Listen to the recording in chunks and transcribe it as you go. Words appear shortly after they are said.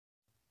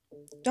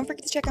Don't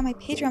forget to check out my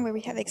Patreon where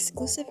we have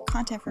exclusive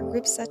content for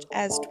groups such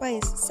as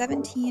Twice,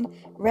 17,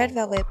 Red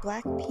Velvet,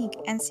 Blackpink,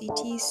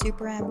 NCT,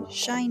 Super M,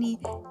 Shiny,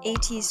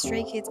 AT,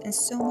 Stray Kids, and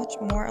so much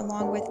more,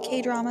 along with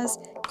K-dramas,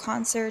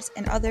 concerts,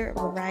 and other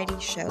variety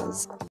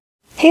shows.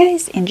 Hey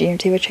guys, Angie here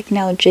today. We're checking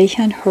out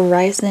JAEHYUN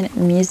Horizon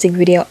music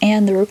video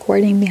and the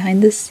recording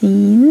behind the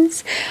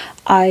scenes.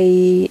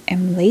 I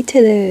am late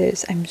to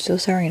this. I'm so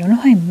sorry. I don't know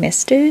how I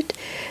missed it,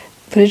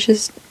 but it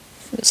just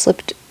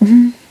slipped.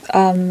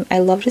 I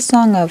love this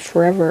song of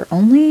Forever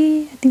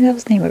Only. I think that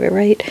was the name of it,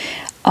 right?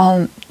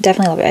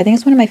 Definitely love it. I think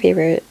it's one of my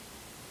favorite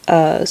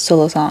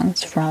solo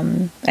songs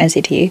from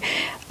NCT.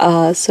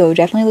 So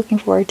definitely looking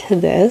forward to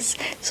this.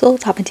 So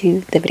let's hop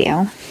into the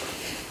video.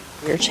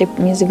 Weird shaped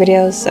music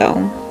videos,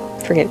 so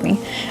forgive me.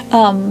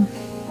 On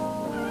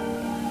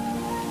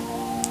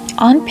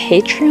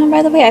Patreon,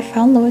 by the way, I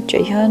found love with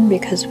JAEHYUN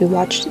because we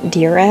watched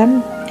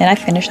DRM and I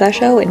finished that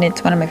show and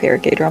it's one of my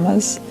favorite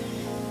K-dramas.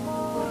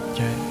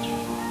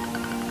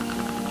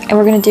 And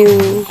we're gonna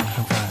do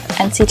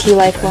NCT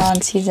Lifelong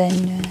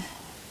season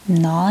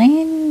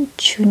 9,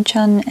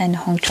 Chuncheon and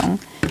Hongchong.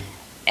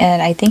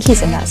 And I think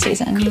he's in that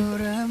season.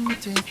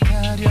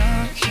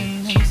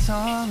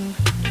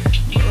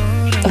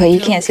 Okay, you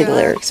can't see the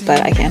lyrics,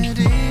 but I can.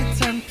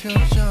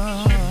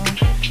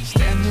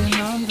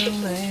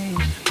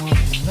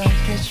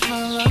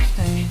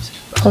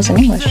 Oh, it's in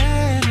English.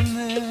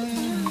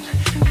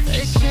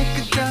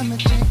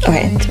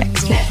 Okay, it's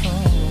mixed.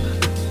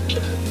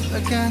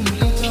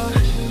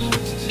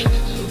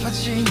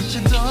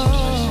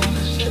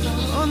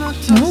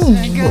 Ooh.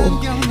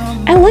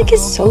 I like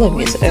his solo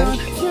music.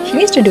 He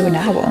needs to do an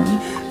album.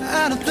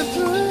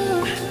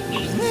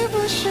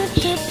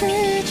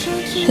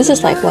 This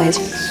is like what, his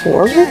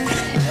 4th?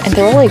 And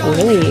they're all like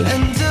really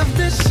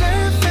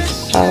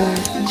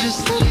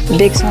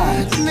big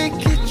songs.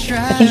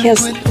 I think he has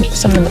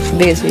some of the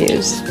biggest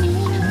views.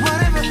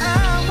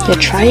 Yeah,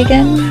 Try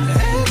Again,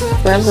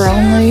 Forever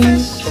Only.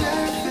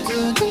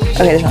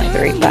 Okay, there's only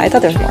 3, but I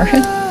thought there was more.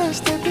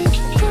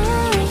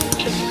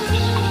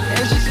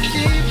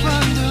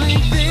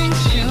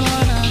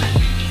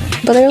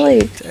 But they're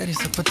like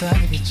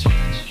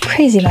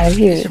crazy amount of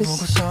views,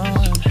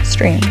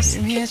 streams.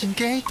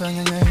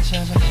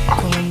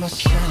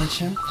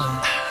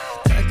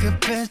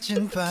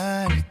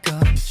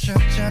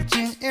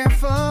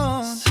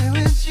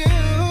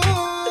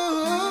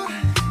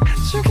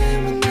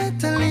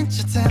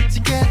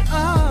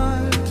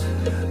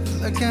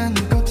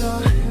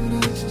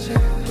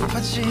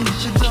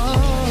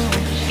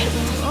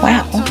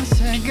 Wow.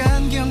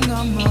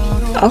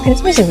 Okay,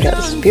 this music video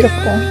is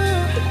beautiful.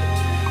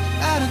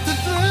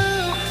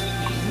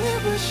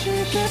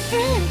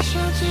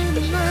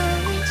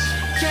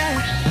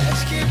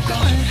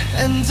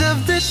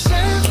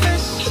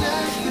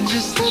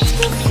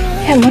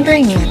 Yeah, I'm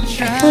wondering, I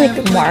feel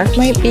like Mark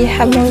might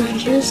have more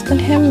views than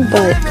him,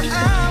 but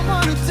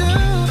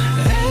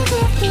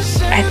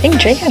I think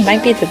JAEHYUN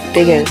might be the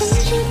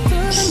biggest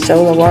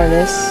solo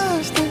artist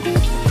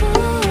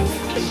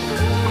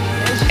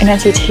in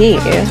NCT.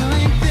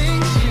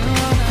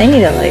 They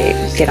need to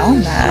like get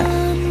on that.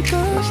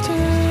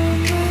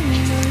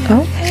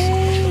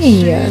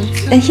 Okay,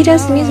 and he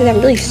does music that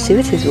really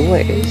suits his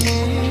voice.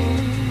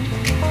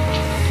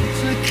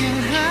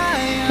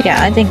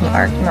 Yeah, I think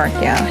Mark,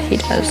 yeah, he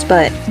does,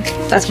 but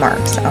that's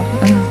Mark, so.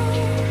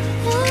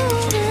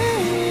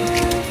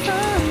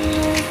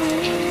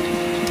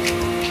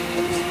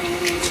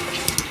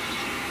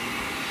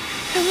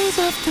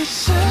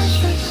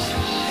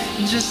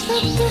 Just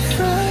let the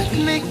front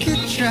make it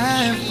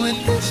drive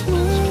with this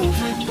move.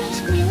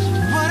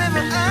 Whatever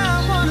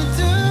I wanna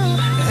do,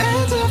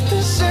 end of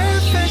the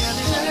surface.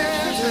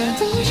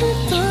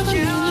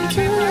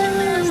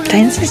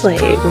 Dance is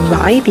like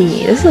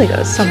vibey. This is like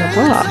a summer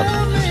pop.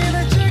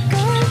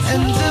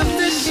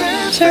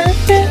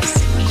 Surface.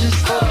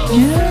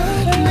 Yeah.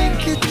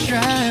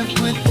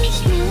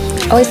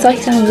 I always thought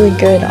he sounded really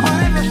good on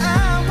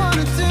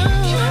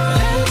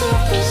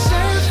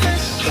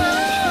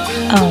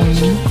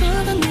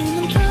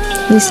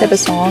these type of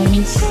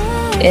songs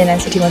in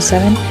NCT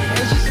 107,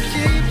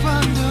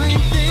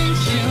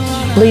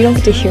 but you don't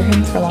get to hear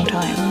him for a long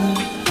time.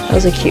 That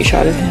was a cute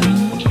shot of him.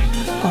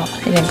 Oh,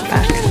 he didn't go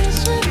back.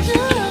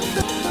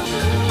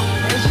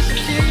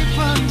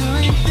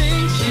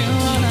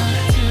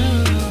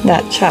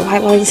 That shot, why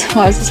was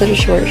it such a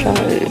short shot?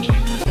 Ooh,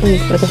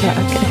 what the fuck?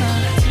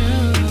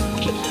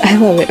 I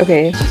love it.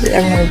 Okay,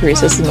 everyone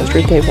agrees this is the most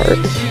replayed part.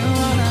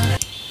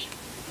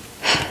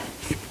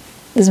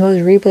 This is the most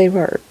replayed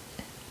part.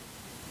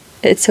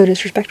 It's so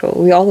disrespectful.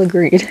 We all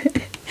agreed.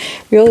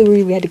 We all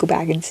agreed we had to go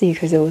back and see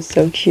because it was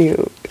so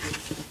cute.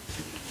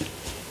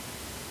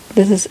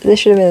 This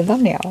should have been a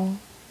thumbnail.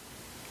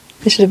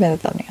 This should have been a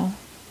thumbnail.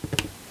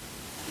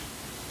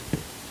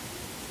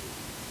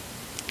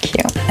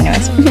 Cute.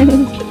 Anyways.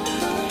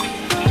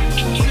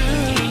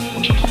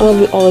 I love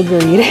we all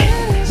agreed.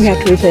 We have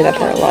to replay that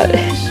part a lot.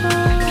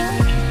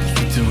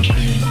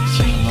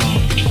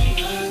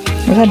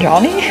 Was that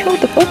Johnny? What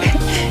the fuck?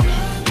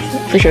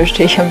 For sure it's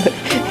JAEHYUN, but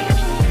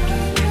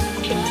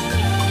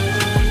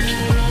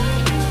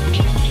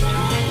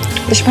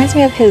This reminds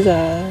me of his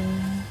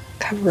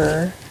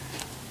cover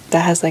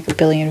that has like 1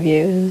 billion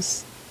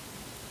views.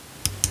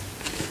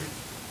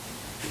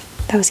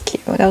 That was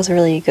cute. That was a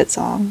really good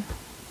song.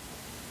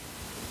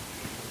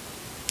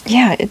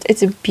 Yeah,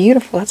 it's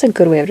beautiful. That's a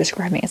good way of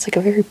describing it. It's like a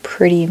very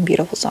pretty and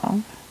beautiful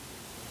song.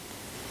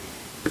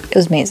 It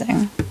was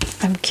amazing.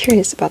 I'm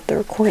curious about the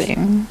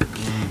recording.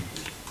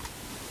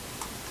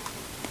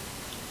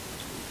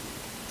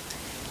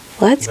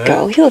 Let's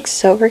go. He looks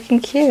so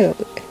freaking cute.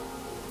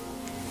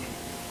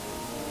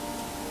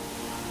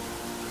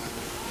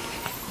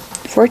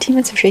 "14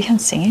 minutes of JAEHYUN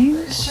singing?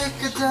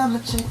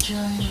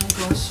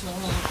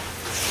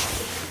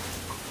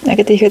 I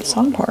get to hear the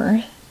song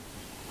more.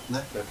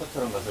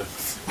 래퍼처럼 가서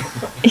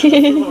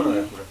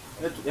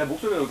야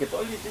목소리가 이렇게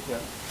떨리지?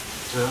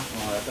 저요?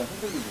 약간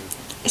흔들리지.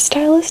 It's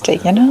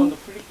stylistic, you know?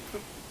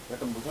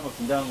 약간 무슨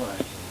긴장한 건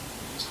아니지.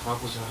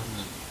 잘하고자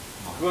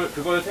하는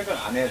그걸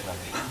생각 안 해 잘해.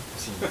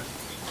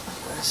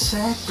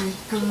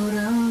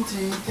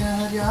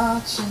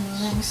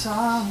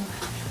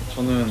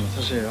 저는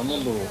사실 한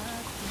번도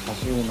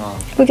가수나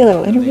We get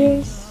little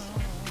interviews.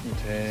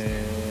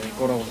 될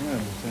거라고 생각을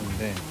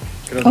못했는데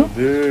그래서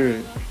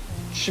늘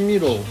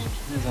취미로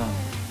항상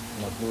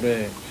막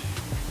노래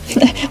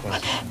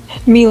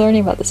Me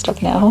learning about this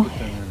stuff now.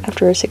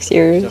 After 6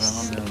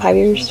 years, 5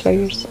 years, 4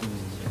 years.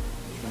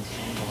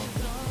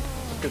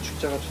 학교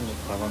축제 같은 거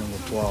나가는 거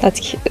좋아하고 That's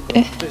cute.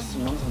 축제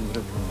있으면 항상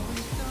노래 부르는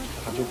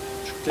거 가족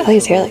축제 I like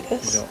his hair like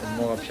this. 우리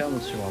엄마가 피아노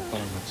치고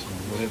아빠랑 같이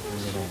노래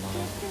부르느라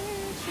나가고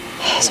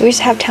So we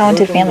just have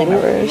talented family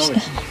members.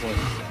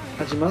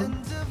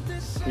 하지만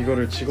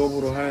이거를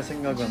직업으로 할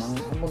생각은 한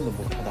번도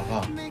못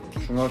하다가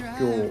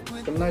중학교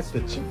끝날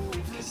때쯤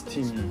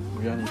캐스팅이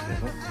우연히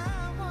돼서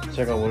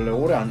제가 원래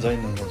오래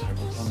앉아있는 거 잘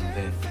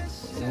못하는데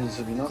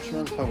연습이나 춤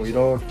연습하고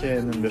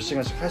이렇게는 몇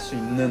시간씩 할 수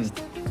있는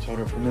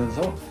저를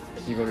보면서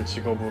이거를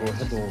직업으로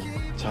해도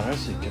잘 할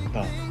수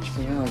있겠다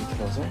싶은 생각이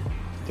들어서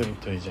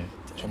그때부터 이제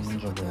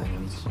전문적으로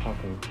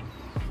연습하고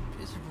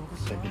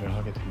데뷔를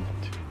하게 된 것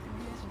같아요.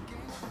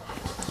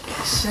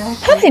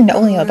 How did I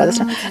know about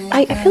this?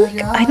 I feel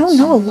like I don't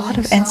know a lot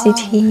of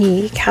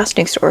NCT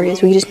casting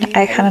stories.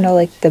 I kind of know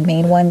like the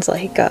main ones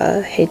like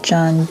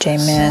JAEHYUN,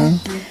 Jaemin,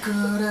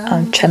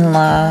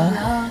 Chenla,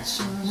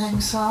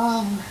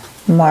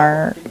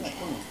 Mark.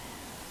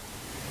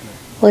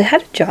 Well, how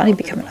did Johnny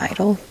become an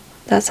idol?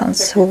 That sounds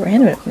so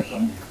random to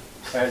me.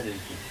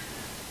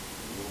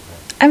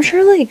 I'm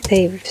sure like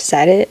they've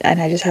said it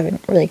and I just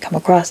haven't really come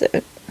across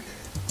it.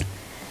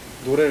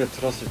 노래를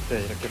들었을 때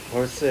이렇게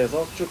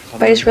벌스에서 쭉 가면서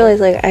But I just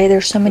realized like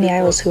there's so many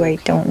idols who I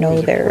don't know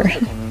their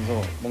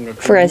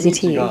for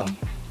NCT.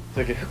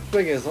 되게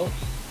흑백에서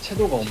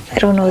채도가 엄청 I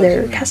don't know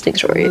their casting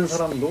stories.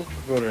 사람도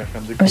그거를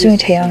약간 I'm assuming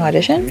Taeyang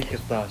auditioned?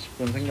 재밌겠다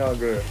싶은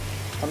생각을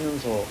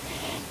하면서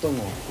했던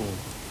것 같고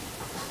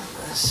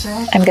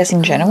I'm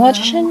guessing Jenna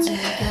auditioned?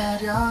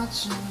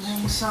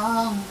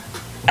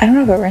 I don't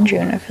know about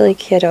Renjun. I feel like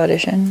he had to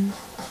audition.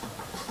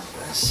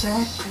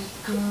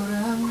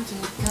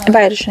 And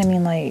by audition I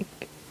mean like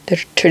the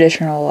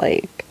traditional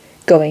like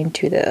going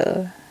to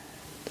the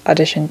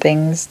audition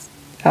things.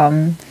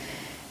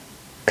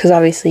 Because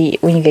obviously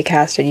when you get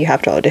casted you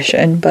have to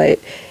audition, but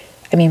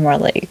I mean more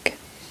like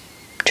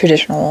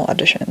traditional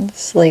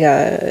auditions. Like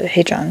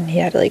JAEHYUN, he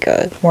had like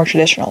a more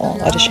traditional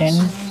audition.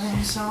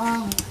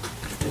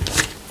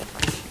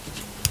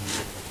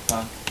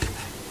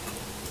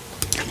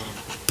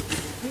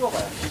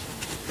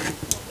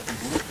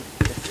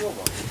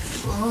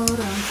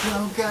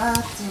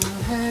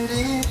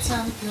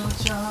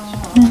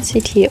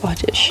 NCT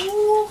audition.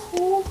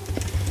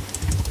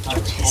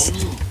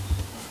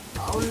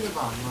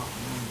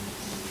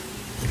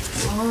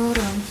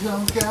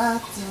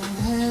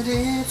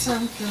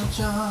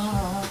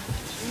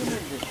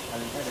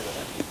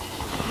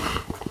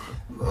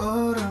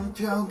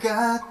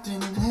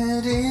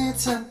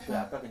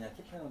 아까 그냥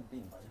킵해놓은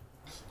빈 맞아?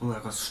 너무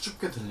약간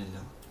수줍게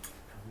들리려나?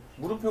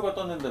 물음표가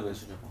떴는데 왜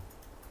수줍어?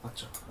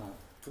 맞죠?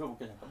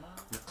 들어볼게 잠깐만.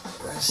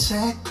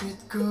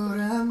 회색빛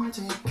구름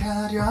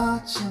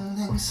뒤가려진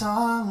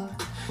행성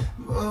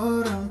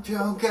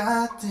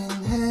물음표가 뜬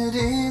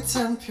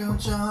흐릿한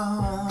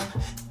표정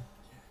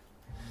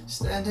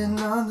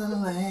Standing on the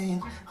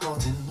lane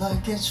holding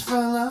luggage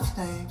full of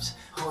names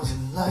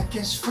holding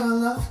luggage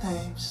full of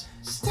names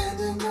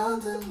Standing on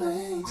the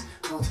lane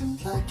holding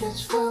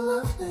luggage full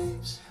of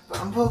names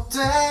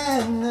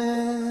반복되는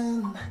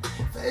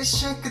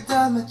페이스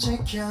끝함에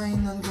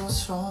찍혀있는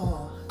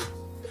곳으로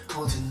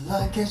Holding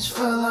luggage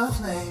full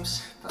of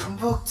names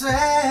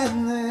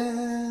반복되는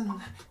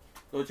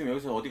너 지금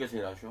여기서 어디가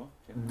제일 아쉬워?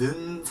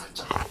 는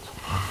살짝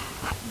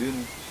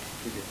는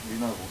되게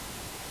는하고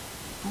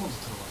한 번 더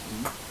들어봐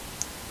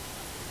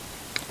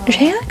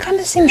JAEHYUN kind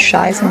of seems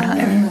shy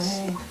sometimes.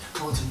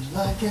 Holding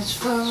luggage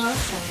full of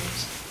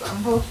names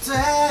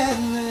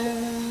반복되는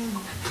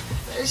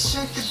페이스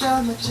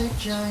끝함에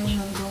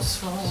찍혀있는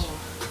곳으로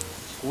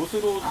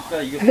곳으로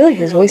그러니까 이게 I feel like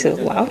his voice is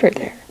louder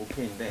there.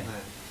 오케이인데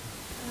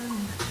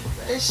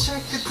페이스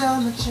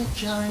끝함에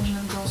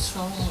찍혀있는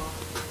곳으로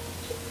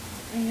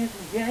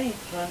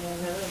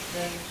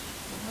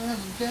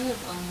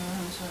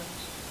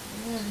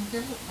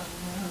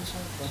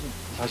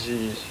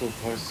다시 또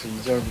벌써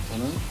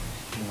 2절부터는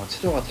뭔가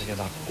체조가 되게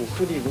낮고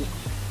흐리고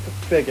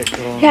흑백의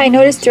그런. Yeah, I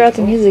noticed throughout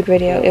the music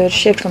video it would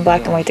shift from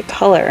black and white to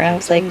color, and I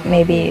was like,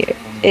 maybe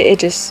it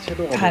just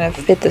kind of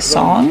fit the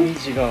song.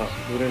 이미지가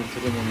노래를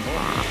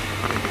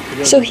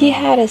들으면서 So he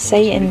had a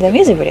say in the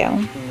music video.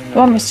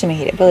 Well, I'm assuming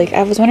he did, but like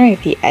I was wondering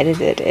if he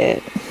edited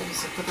it.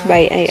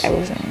 But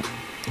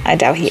I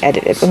doubt he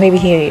edited it, but maybe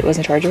he was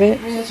in charge of it.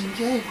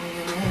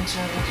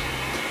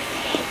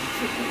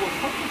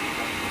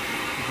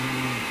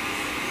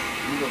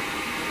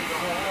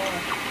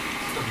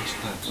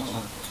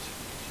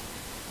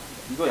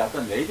 이거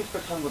약간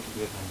레이디백 하는 것도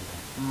되게 다릅니다.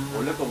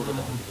 원래 거보다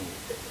더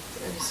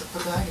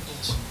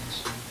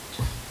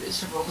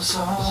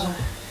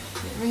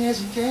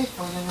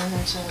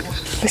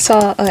I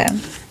saw, okay.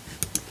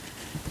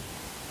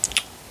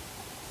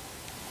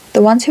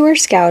 The ones who were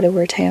scouted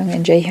were Taehyung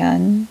and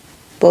JAEHYUN,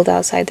 both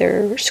outside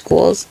their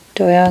schools.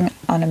 Doyoung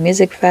on a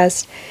music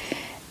fest,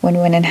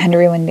 Winwin and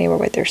Henry when they were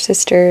with their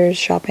sisters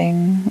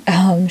shopping.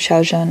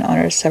 Xiaojun on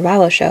a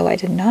survival show. I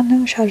did not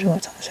know Xiaojun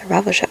was on a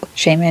survival show.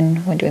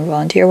 Jaemin when doing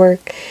volunteer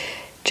work.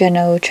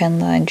 Jeno,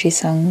 Chenla, and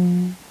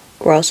Jisung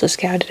were also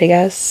scouted, I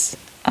guess,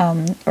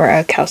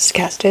 or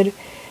casted.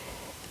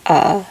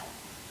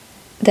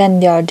 Then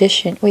the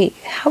audition. Wait,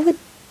 how would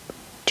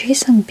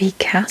Jisung be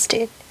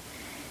casted?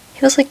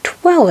 He was like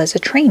 12 as a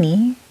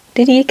trainee.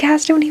 Did he get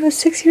casted when he was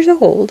 6 years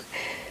old?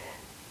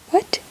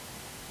 What?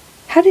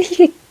 How did he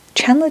get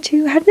Chenla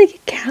too? How did they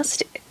get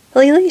casted?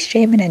 Like, at least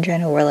Jaemin and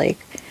Jeno were like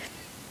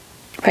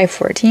probably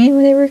 14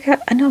 when they were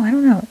cast. No, I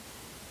don't know.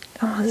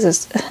 Oh, this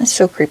is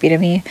so creepy to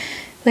me.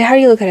 Like, how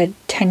do you look at a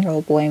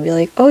 10-year-old boy and be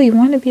like, oh, you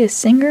want to be a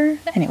singer?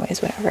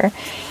 Anyways, whatever.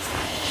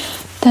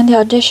 Then the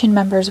audition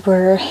members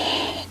were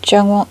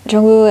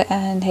Jungwoo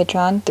and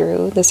Haechan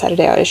through the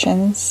Saturday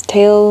auditions.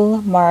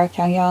 Tail, Mark,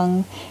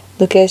 Yangyang,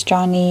 Lucas,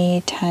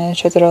 Johnny, Tan,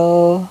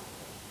 Shodoro.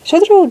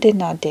 Shodoro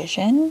didn't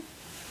audition.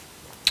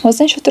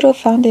 Wasn't Shodoro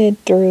founded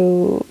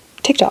through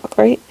TikTok,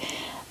 right?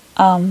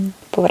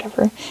 But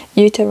whatever.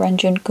 Yuta,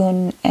 Ranjun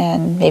Kun,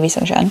 and maybe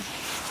Sungshan.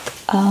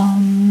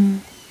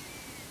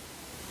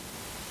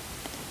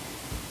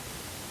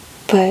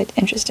 But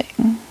interesting.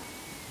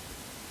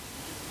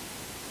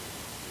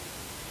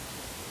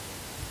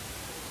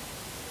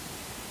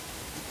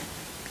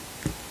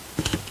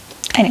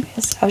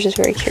 Anyways, I was just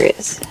very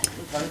curious.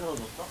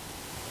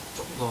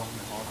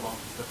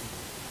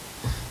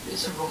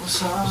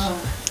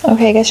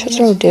 Okay, I guess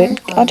Shotaro did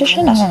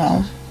audition? I don't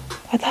know.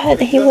 I thought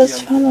he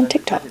was found on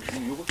TikTok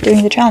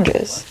doing the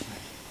challenges.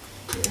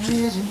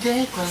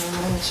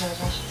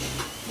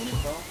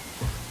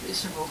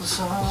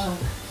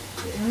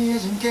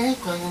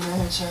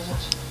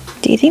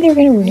 Do you think they're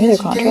going to renew their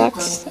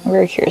contracts? I'm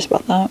very curious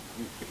about that.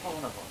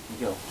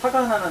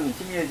 화가 나는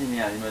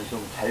희미해짐이 아니면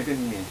좀 밝은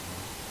희미해짐.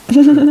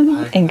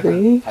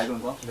 Angry?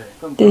 밝은 거?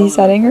 Did he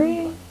sound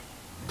angry?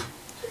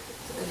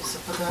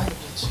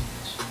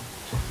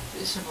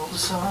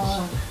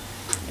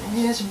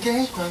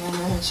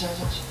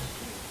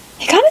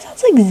 He kind of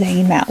sounds like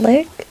Zayn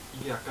Malik,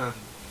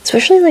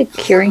 especially like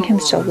hearing him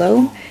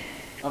solo.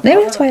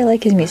 Maybe that's why I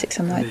like his music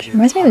so much. It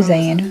reminds me of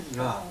Zayn,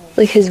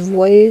 like his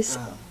voice,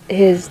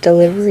 his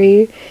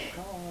delivery,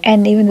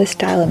 and even the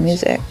style of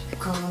music.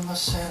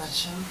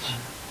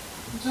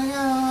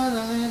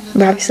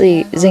 But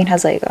obviously Zayn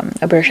has like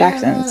a British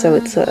accent, so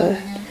it's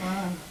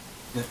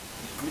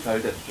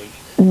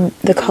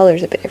the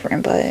color's a bit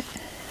different, but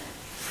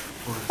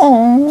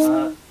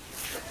oh.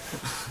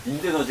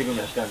 His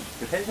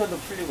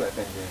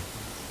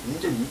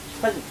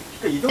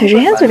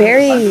hands are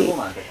very.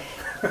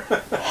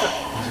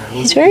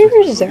 He's very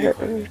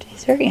reserved.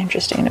 He's very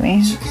interesting to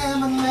me.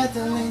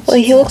 Well,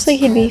 he looks like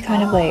he'd be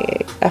kind of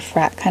like a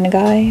frat kind of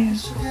guy.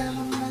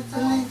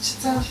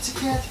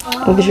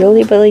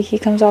 Visually, but like he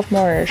comes off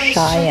more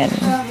shy and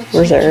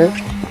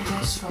reserved.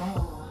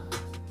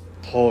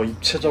 더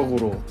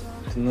입체적으로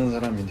듣는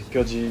사람이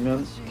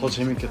느껴지면 더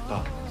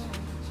재밌겠다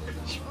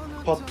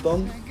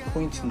싶었던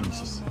포인트는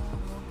있었어요.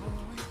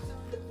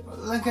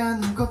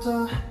 올라가는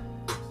것도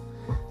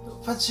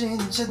높아진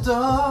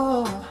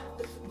채도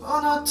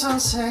먼 어떤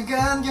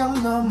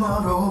색안경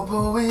너머로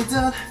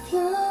보이던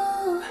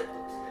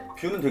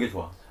뷰는 되게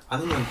좋아.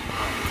 아니면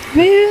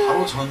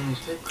바로 전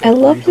I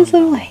love his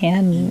little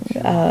hand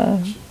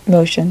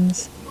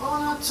motions.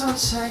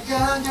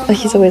 Like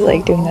he's always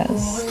like doing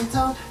this.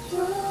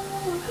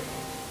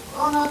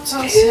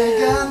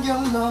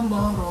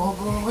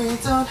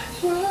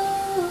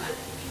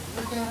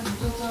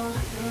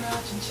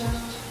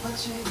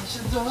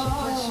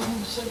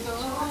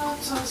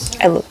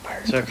 I love the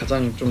part. 제가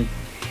가장 좀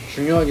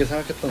중요하게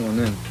생각했던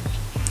거는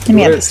Let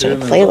me add this to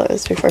the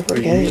playlist before I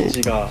forget it.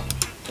 이미지가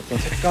어떤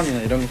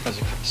색감이나 이런 것까지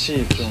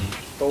같이 좀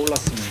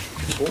떠올랐으면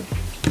좋겠고.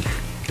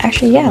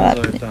 Actually, yeah,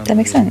 that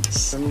makes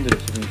sense. 팬분들이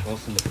기분이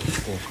좋았으면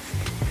좋겠고,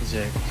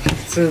 이제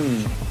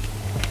같은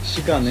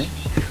시간에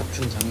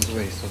같은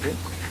장소에 있어도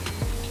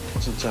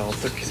진짜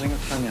어떻게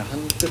생각하냐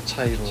한 끗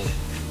차이로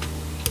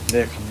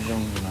내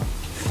감정이나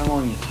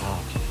상황이 다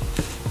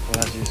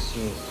달라질 수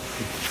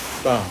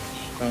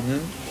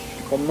있다라는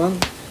것만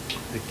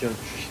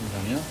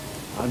느껴주신다면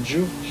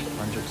아주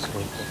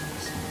만족스러울 것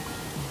같습니다.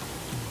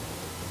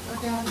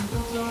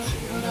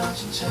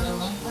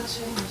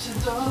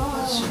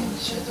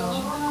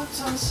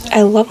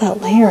 I love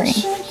that layering.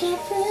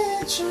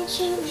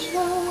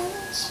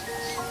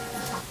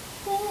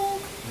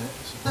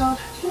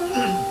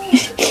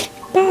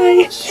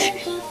 Bye.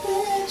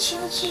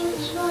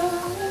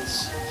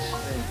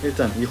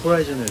 일단 이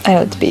호라이즌을 I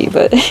know it's B,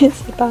 but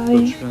it's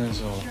bye.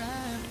 주변에서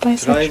Bisexual.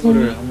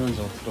 드라이브를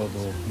하면서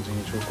들어도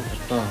굉장히 좋을 것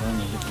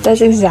같다라는 얘기.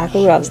 That's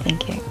exactly what I was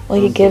thinking.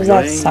 Like it gives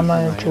that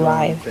summer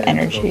drive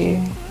energy.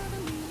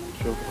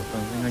 좋을 것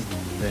같다는 생각이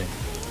있는데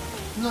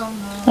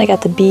Like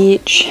at the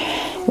beach,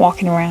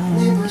 walking around.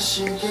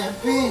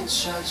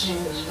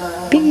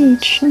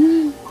 Beach.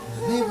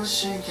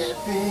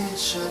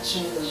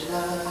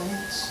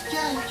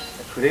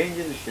 그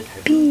레인지는 진짜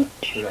잘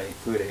Beach. 부른다.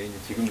 그 레인지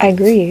지금 I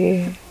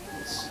agree.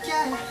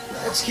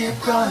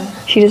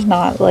 She does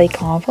not like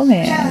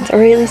compliments,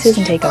 or at least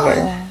doesn't take them very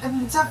well.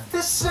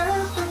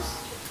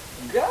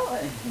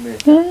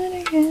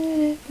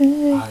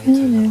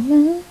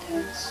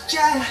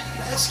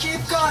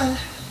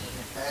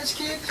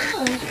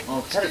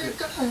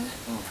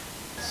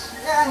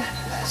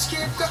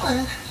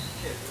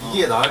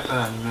 이게 나을까요?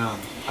 아니면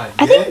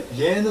I think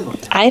얘는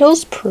어때?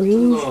 idols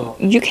prove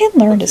you can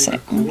learn to sing.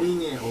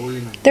 고잉에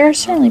어울리는 There are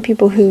certainly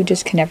people who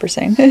just can never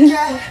sing,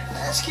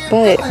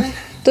 but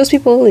those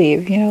people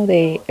leave. You know,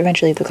 they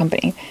eventually leave the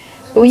company.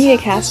 But when you get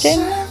casted,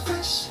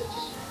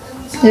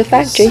 the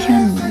fact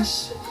JAEHYUN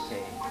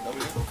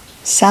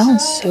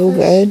sounds so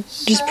good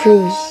just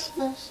proves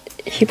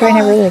he probably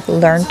never like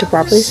learned to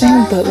properly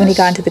sing. But when he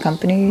got into the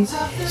company,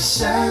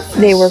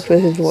 they worked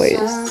with his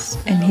voice,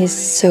 and he's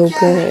so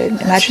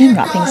good. Imagine him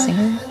not being a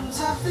singer.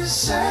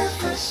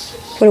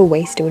 What a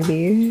waste it would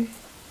be.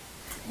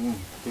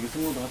 되게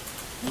스무드하다.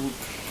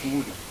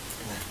 스무드.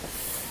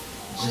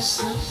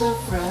 Just let the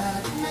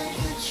ride make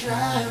it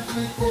drive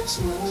with its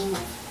move.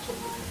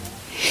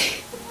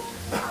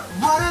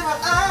 Whatever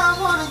I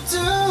wanna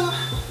do,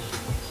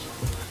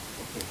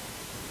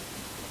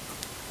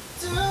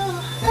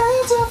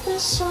 hands off the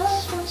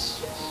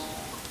surface.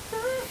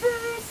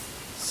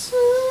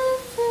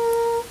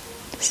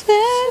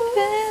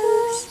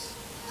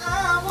 I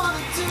wanna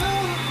do,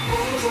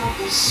 hands off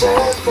the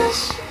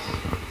surface.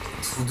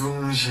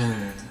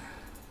 두둥실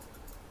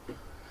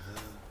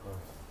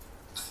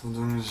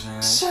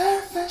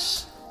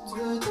Surface.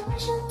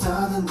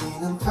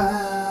 떠다니는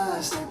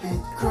past the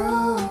beat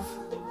groove.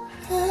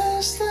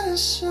 As the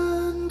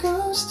sun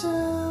goes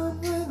down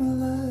with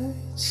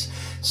lights,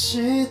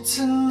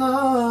 짙은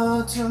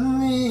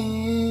어둠이.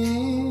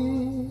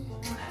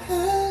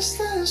 As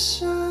the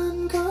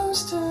sun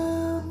goes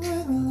down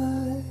with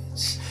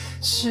lights,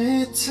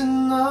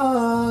 짙은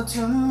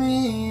어둠이.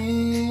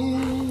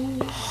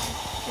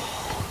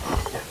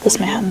 This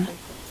man.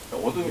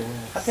 어둠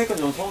핫테이크는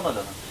좀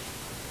서운하잖아.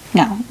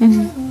 No.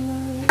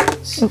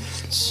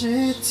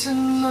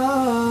 짙은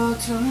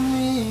어둠이.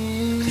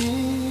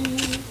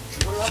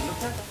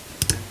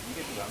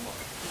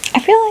 I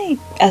feel like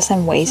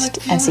SM waste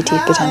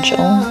NCT's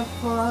potential.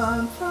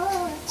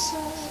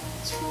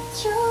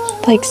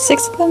 Like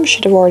 6 of them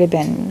should have already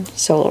been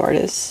solo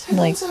artists,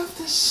 like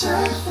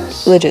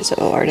legit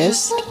solo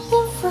artists.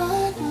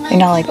 You're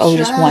not like, oh,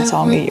 just one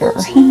song a year.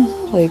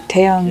 Like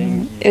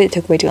Taeyong, it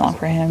took way too long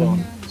for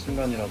him.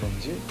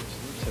 순간이라든지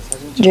제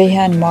사진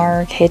JAEHYUN,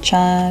 Mark,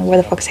 Haechan. Where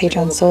the fuck's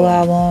Haechan's solo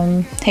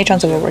album?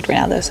 Haechan's overworked right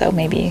now though, so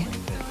maybe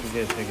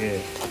그게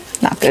되게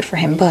not good for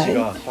him. But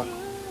가 딱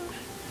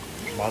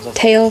맞아서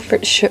Taeil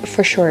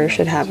for sure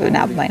should have an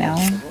album by now.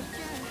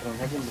 그런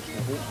사진도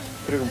보고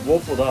그리고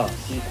무엇보다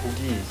이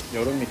곡이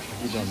여름이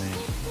가기 전에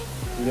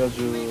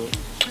들려주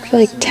I feel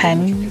like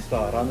 10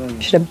 좋겠다라는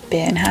should have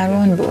been had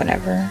one, but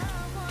whatever.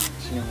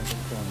 신경을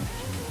썼던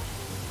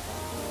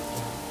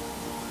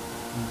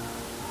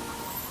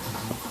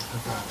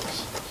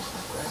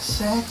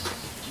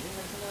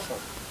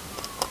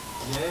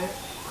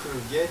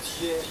얘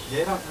뒤에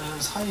얘랑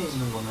사이에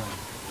있는 거는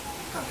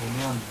딱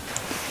보면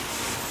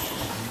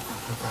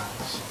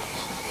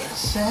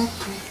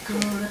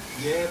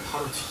얘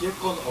바로 뒤에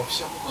건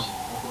없이 한번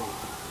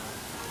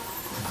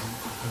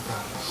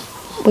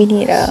We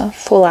need a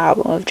full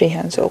album of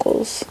JAEHYUN's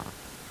vocals.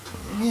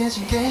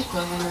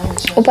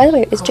 Oh, by the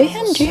way, is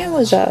JAEHYUN? JAEHYUN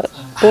was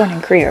born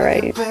in Korea,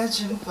 right?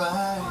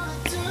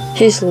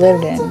 He just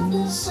lived in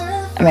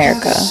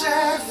America,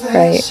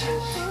 right?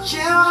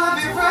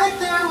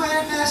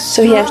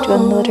 So he has to go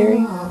in the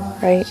military,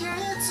 right?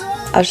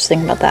 I was just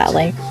thinking about that,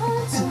 like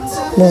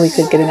when we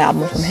could get an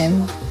album from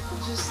him.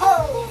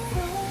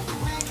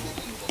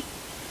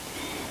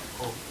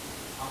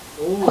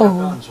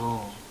 약간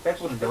저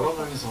백분은 여러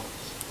명이서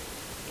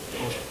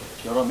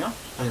여러 명?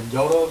 아니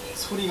여러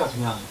소리가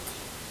그냥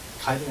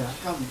가이드가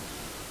약간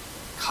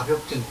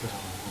가볍게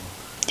느껴져가지고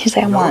He's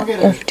like, I want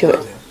oomph to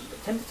it.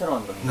 텐트처럼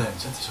하는 거네. 네,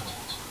 젠트처럼.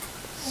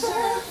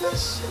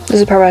 This is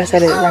the part where I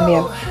said it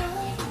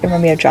reminded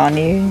me of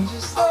Johnny.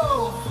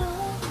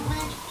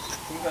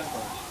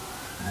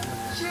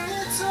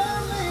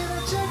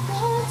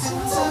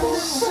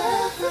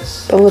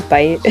 The lip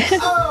bite.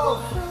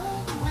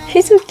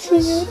 He's so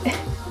cute.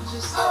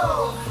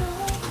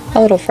 A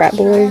little frat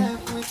boy.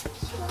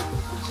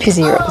 He's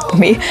a year older than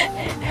me.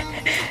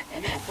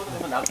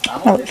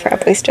 A little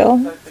frat boy still.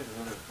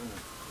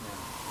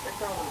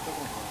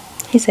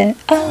 He said,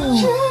 oh.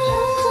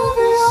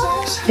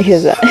 He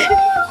does that.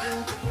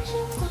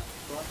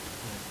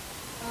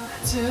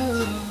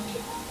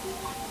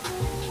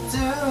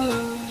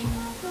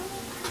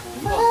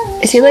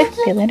 Is he like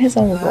feeling his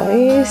own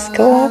voice?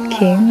 Go off,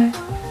 King.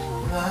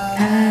 La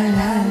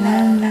la la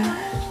la.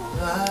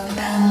 La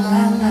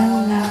la la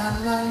la.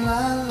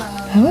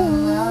 Oh.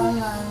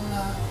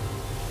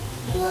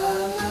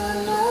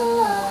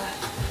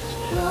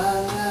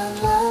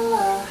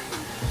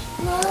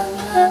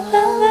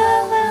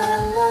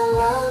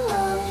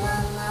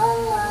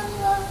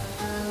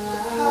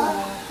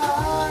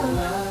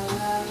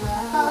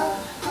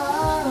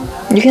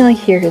 You can like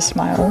hear his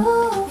smile.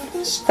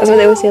 That's what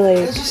they always say,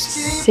 like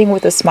sing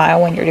with a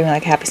smile when you're doing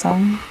like a happy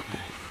song.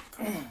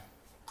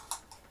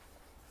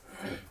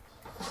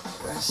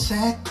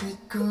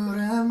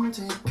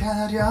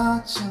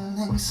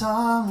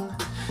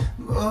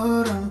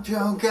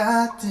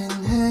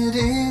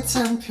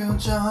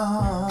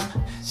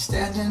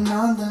 Standing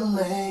on the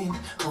lane,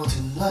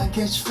 holding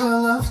luggage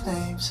full of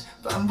names.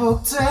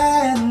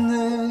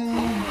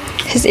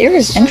 His ear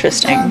is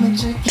interesting.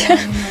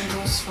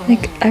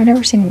 Like I've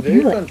never seen an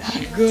ear like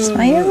that. Does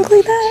my ear look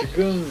like that?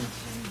 지금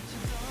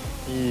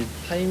이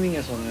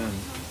타이밍에서는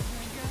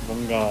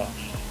뭔가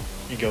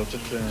이게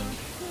어쨌든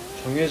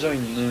정해져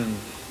있는,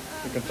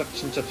 그러니까 딱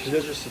진짜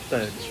들려줄 수 있다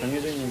이렇게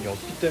정해져 있는 게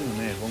없기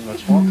때문에 뭔가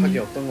정확하게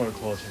어떤 걸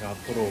더 제가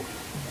앞으로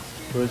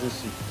보여줄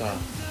수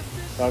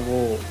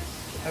있다라고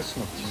할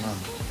순 없지만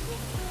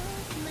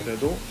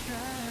그래도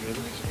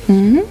계속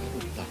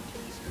있다.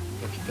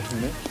 그렇기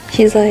때문에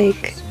He's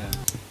like,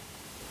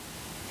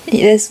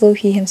 this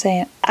low-key him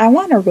saying, I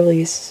want to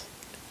release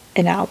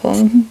an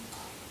album.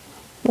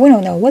 We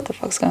don't know what the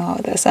fuck's going on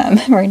with SM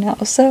right now,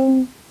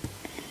 so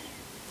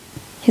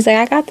he's like,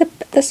 I got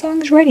the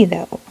songs ready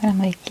though. And I'm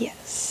like,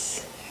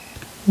 yes.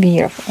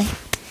 Beautiful.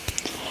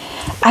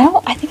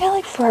 I think I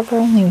like Forever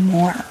Only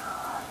more.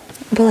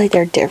 But like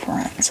they're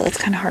different, so it's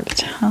kind of hard to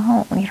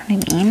tell, you know what I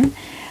mean?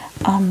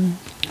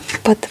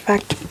 But the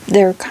fact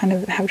they're kind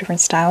of have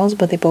different styles,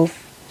 but they both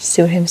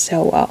suit him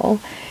so well.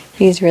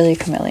 He's really a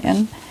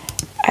chameleon.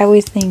 I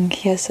always think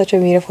he has such a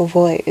beautiful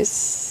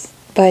voice,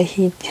 but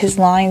his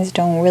lines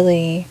don't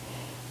really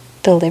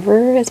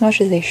deliver as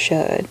much as they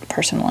should,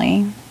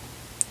 personally.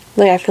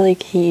 Like I feel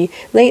like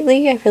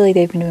lately I feel like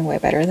they've been doing way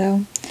better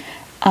though.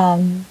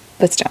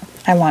 But still,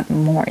 I want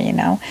more, you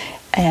know?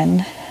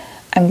 And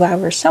I'm glad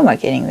we're somewhat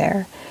getting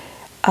there.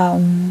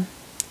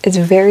 It's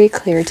very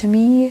clear to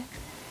me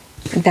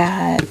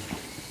that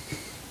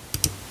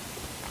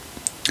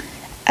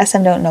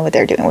SM don't know what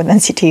they're doing with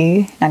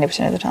NCT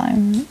 90% of the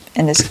time,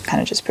 and this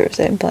kind of just proves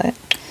it. But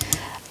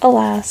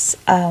alas,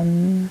 at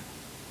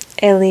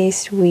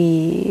least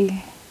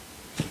we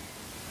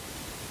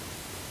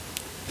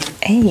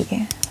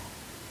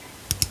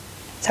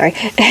sorry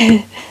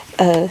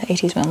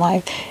AT's went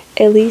live.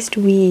 At least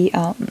we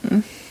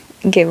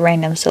get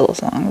random solo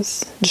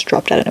songs just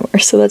dropped out of nowhere,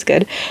 so that's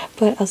good.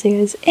 But I'll see you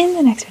guys in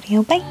the next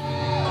video. Bye.